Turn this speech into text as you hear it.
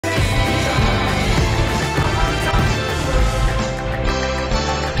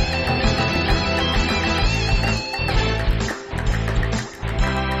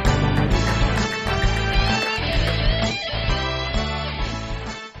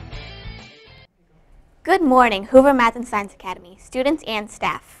Good morning, Hoover Math and Science Academy, students and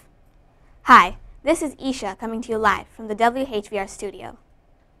staff. Hi, this is Isha coming to you live from the WHVR studio.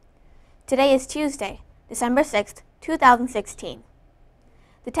 Today is Tuesday, December 6th, 2016.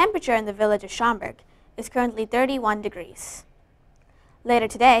 The temperature in the village of Schaumburg is currently 31 degrees. Later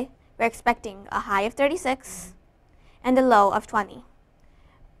today, we're expecting a high of 36 and a low of 20,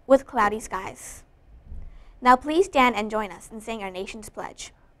 with cloudy skies. Now please stand and join us in saying our nation's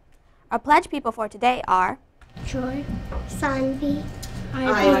pledge. Our pledge people for today are Joy, Sanvi.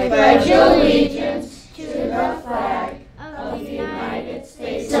 I pledge allegiance to the flag of the United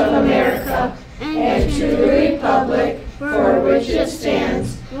States of America and to the republic for which it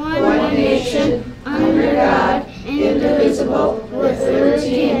stands, one nation, under God, indivisible, with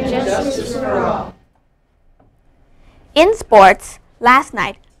liberty and justice for all. In sports, last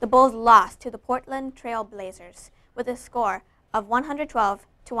night, the Bulls lost to the Portland Trail Blazers with a score of 112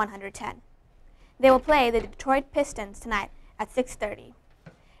 to 110. They will play the Detroit Pistons tonight at 6:30,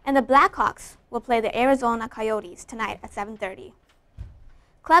 and the Blackhawks will play the Arizona Coyotes tonight at 7:30.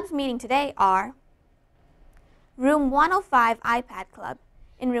 Clubs meeting today are Room 105 iPad Club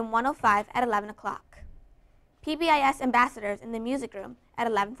in Room 105 at 11 o'clock, PBIS Ambassadors in the Music Room at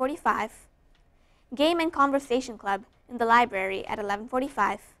 11:45, Game and Conversation Club in the Library at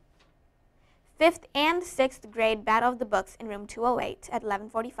 11:45, 5th and 6th grade Battle of the Books in Room 208 at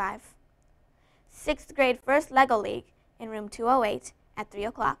 11:45, 6th grade First Lego League in Room 208 at 3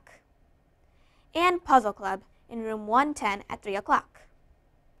 o'clock, and Puzzle Club in Room 110 at 3 o'clock.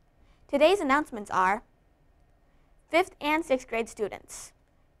 Today's announcements are 5th and 6th grade students.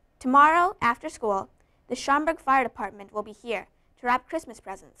 Tomorrow, after school, the Schaumburg Fire Department will be here to wrap Christmas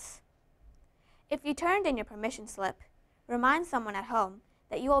presents. If you turned in your permission slip, remind someone at home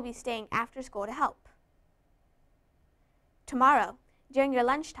that you will be staying after school to help. Tomorrow, during your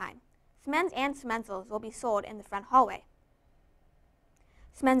lunchtime, Smens and Smensels will be sold in the front hallway.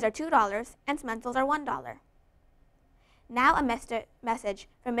 Smens are $2 and Smensels are $1. Now a message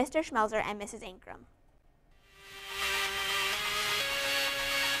from Mr. Schmelzer and Mrs. Ankrum.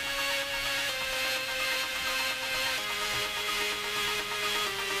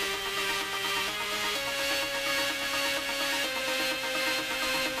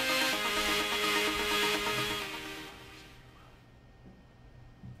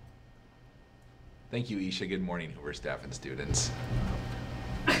 Thank you, Isha. Good morning, Hoover staff and students.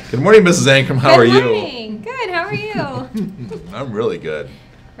 Good morning, Mrs. Ankrum. How are you? Good morning. Good. How are you? I'm really good.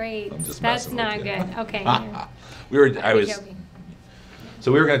 Great. I'm just That's messing not with you. good. Okay. we were Joking.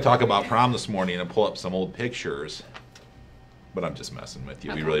 So we were going to talk about prom this morning and pull up some old pictures, but I'm just messing with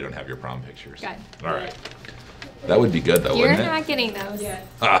you. Okay. We really don't have your prom pictures. Good. All right. That would be good, though, You're wouldn't not getting those.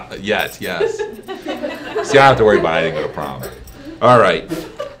 it? Yes. See, I don't have to worry about it. I didn't go to prom. All right.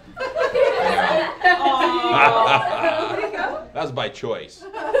 That was by choice.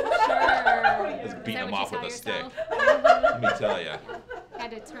 Sure. Just Is beating that them what off you with a tell stick. yourself? Let me tell you.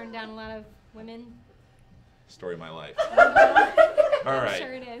 Had to turn down a lot of women. Story of my life. All I'm right.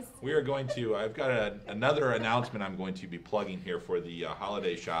 sure it is. We are going to, I've got another announcement I'm going to be plugging here for the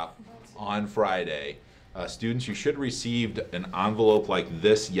holiday shop on Friday. Students, you should have received an envelope like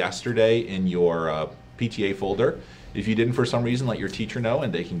this yesterday in your PTA folder. If you didn't for some reason, let your teacher know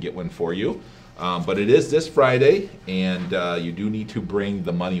and they can get one for you. But it is this Friday, and you do need to bring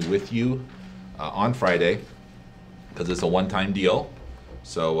the money with you on Friday because it's a one-time deal.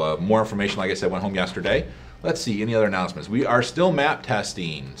 So more information, like I said, went home yesterday. Let's see, any other announcements? We are still map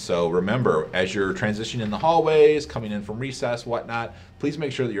testing. So remember, as you're transitioning in the hallways, coming in from recess, whatnot, please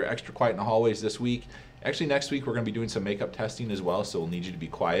make sure that you're extra quiet in the hallways this week. Actually, next week we're going to be doing some makeup testing as well, so we'll need you to be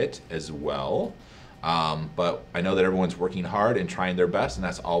quiet as well. But I know that everyone's working hard and trying their best, and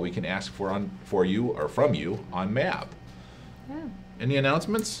that's all we can ask for you or from you on MAP. Yeah. Any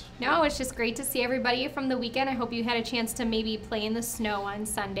announcements? No, it's just great to see everybody from the weekend. I hope you had a chance to maybe play in the snow on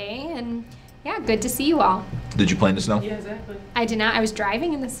Sunday. And yeah, good to see you all. Did you play in the snow? Yeah, exactly. I did not. I was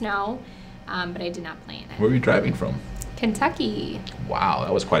driving in the snow, but I did not play in it. Where were you driving from? Kentucky. Wow,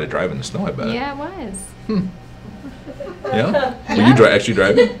 that was quite a drive in the snow, I bet. Yeah, it was. Yeah? Were Yeah. you actually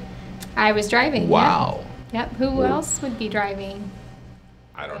driving? I was driving. Wow. Yep. Who else would be driving?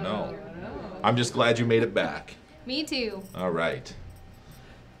 I don't know. I'm just glad you made it back. Me too. All right.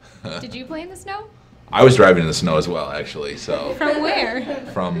 Did you play in the snow? I was driving in the snow as well, actually, so. From where?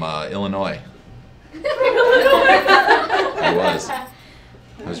 From Illinois.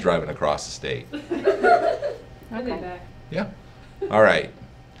 I was driving across the state. Okay. Yeah. All right.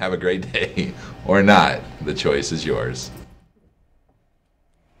 Have a great day. Or not. The choice is yours.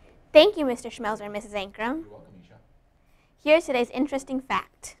 Thank you, Mr. Schmelzer and Mrs. Ankrum. You're welcome, Isha. Here's today's interesting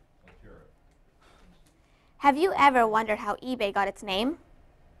fact. Have you ever wondered how eBay got its name?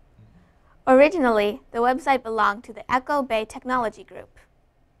 Originally, the website belonged to the Echo Bay Technology Group.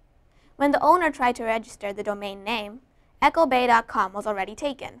 When the owner tried to register the domain name, echobay.com was already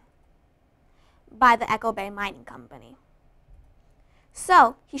taken by the Echo Bay Mining Company.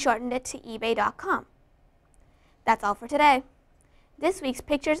 So he shortened it to ebay.com. That's all for today. This week's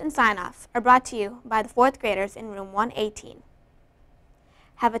pictures and sign-offs are brought to you by the 4th graders in room 118.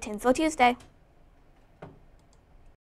 Have a Tinsel Tuesday.